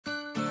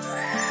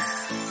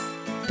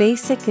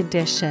Basic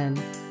addition.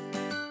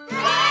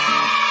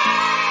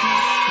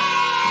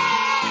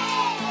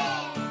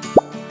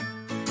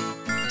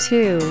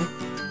 2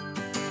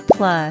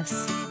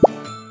 plus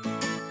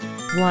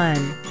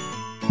 1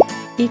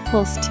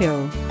 equals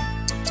 2.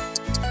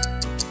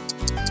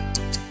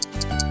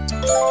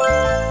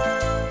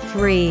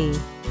 3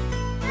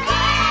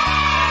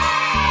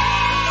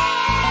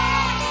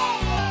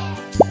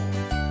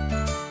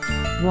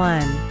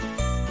 1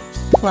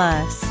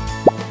 plus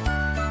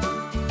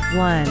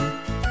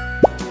 1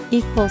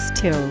 equals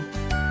 2.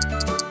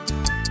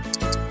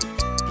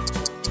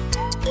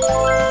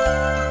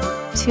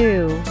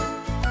 2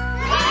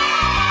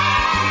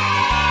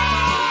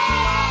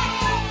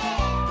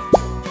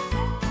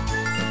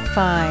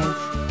 5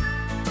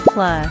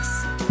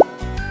 plus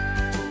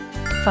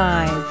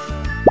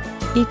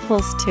 5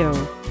 equals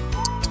 2.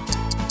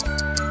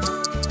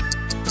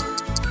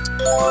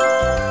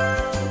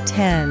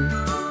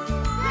 10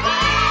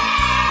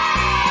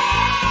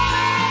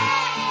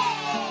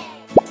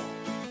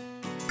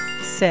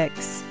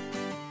 6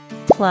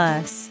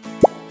 plus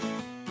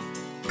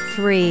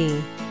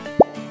 3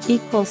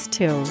 equals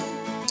 2.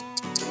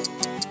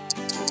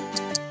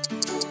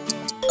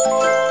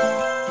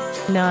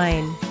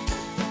 9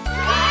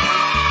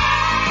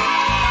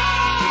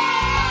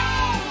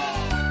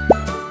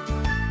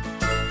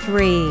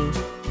 3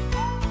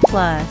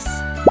 plus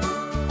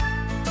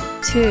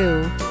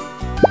 2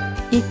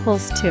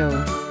 equals 2.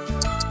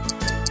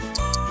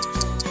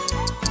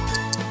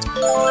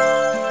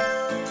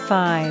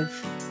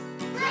 5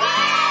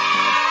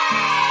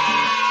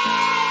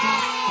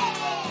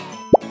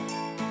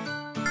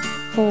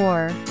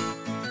 4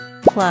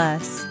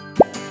 plus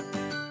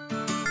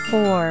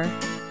 4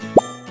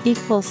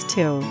 equals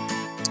 2.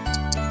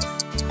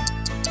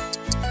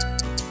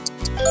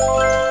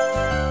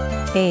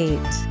 8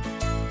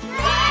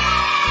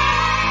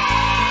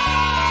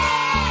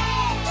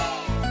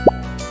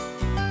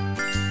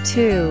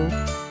 2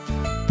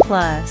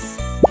 plus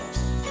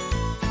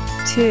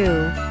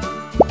 2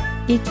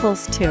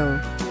 equals 2.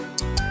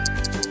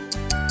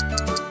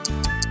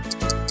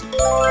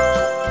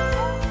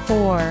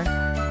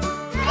 4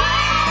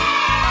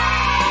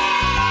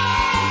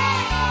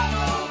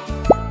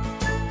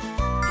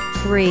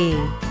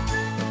 3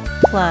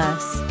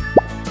 plus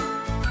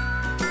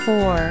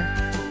 4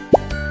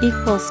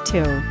 equals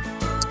 2.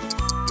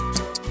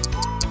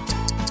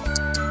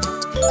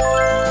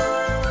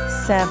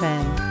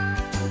 7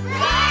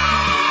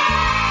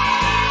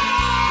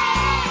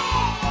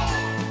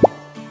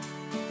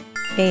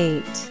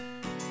 8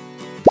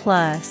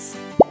 plus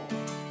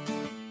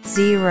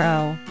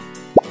 0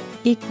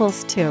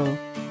 equals 2.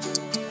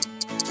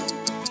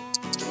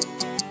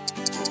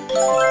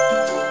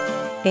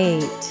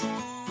 8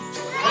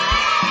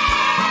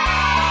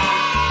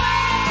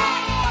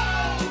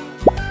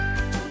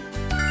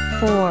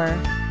 4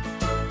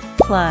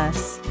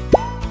 plus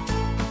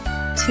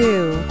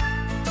 2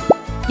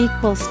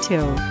 equals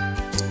 2.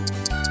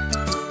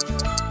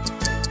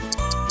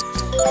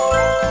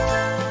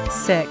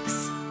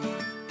 6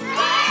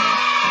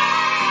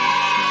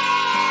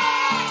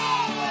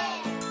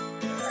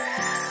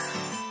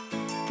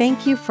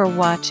 Thank you for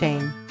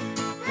watching.